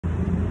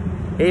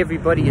Hey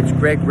everybody, it's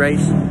Greg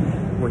Rice.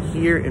 We're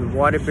here in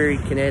Waterbury,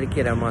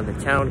 Connecticut. I'm on the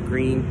town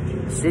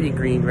green, city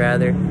green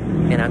rather,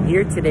 and I'm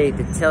here today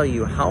to tell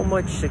you how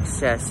much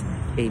success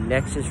a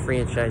Nexus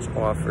franchise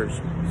offers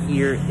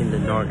here in the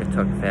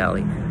Naugatuck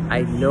Valley.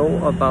 I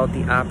know about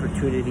the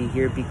opportunity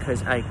here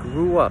because I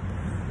grew up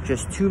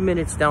just 2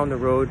 minutes down the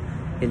road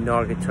in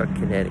Naugatuck,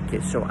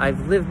 Connecticut. So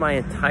I've lived my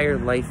entire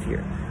life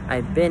here.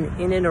 I've been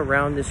in and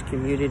around this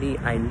community.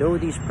 I know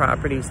these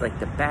properties like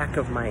the back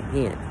of my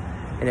hand.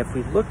 And if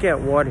we look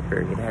at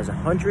Waterbury, it has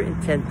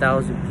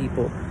 110,000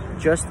 people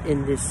just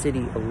in this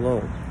city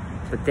alone.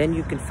 But then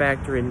you can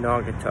factor in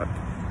Naugatuck,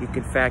 you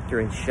can factor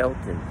in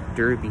Shelton,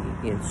 Derby,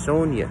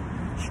 Ansonia,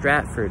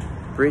 Stratford,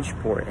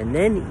 Bridgeport, and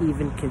then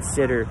even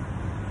consider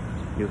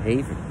New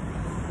Haven,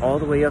 all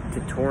the way up to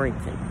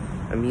Torrington.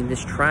 I mean,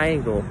 this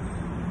triangle,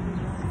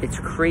 it's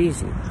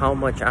crazy how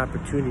much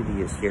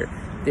opportunity is here.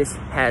 This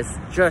has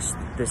just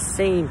the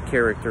same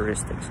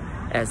characteristics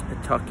as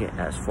Pawtucket,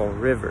 as Fall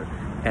River,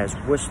 as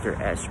Worcester,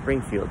 as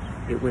Springfield.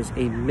 It was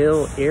a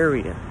mill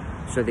area,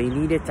 so they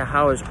needed to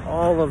house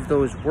all of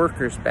those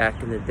workers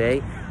back in the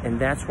day, and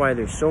that's why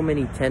there's so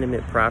many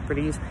tenement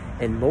properties,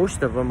 and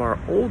most of them are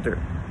older.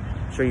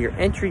 So your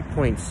entry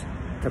points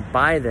to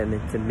buy them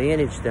and to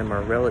manage them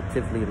are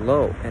relatively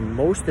low, and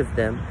most of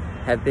them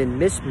have been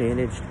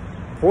mismanaged,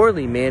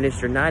 poorly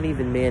managed, or not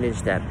even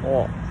managed at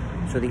all.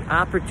 So the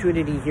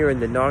opportunity here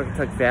in the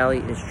Naugatuck Valley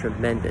is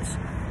tremendous.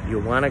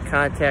 You'll want to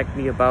contact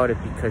me about it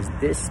because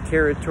this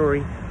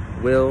territory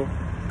will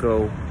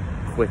go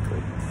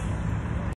quickly.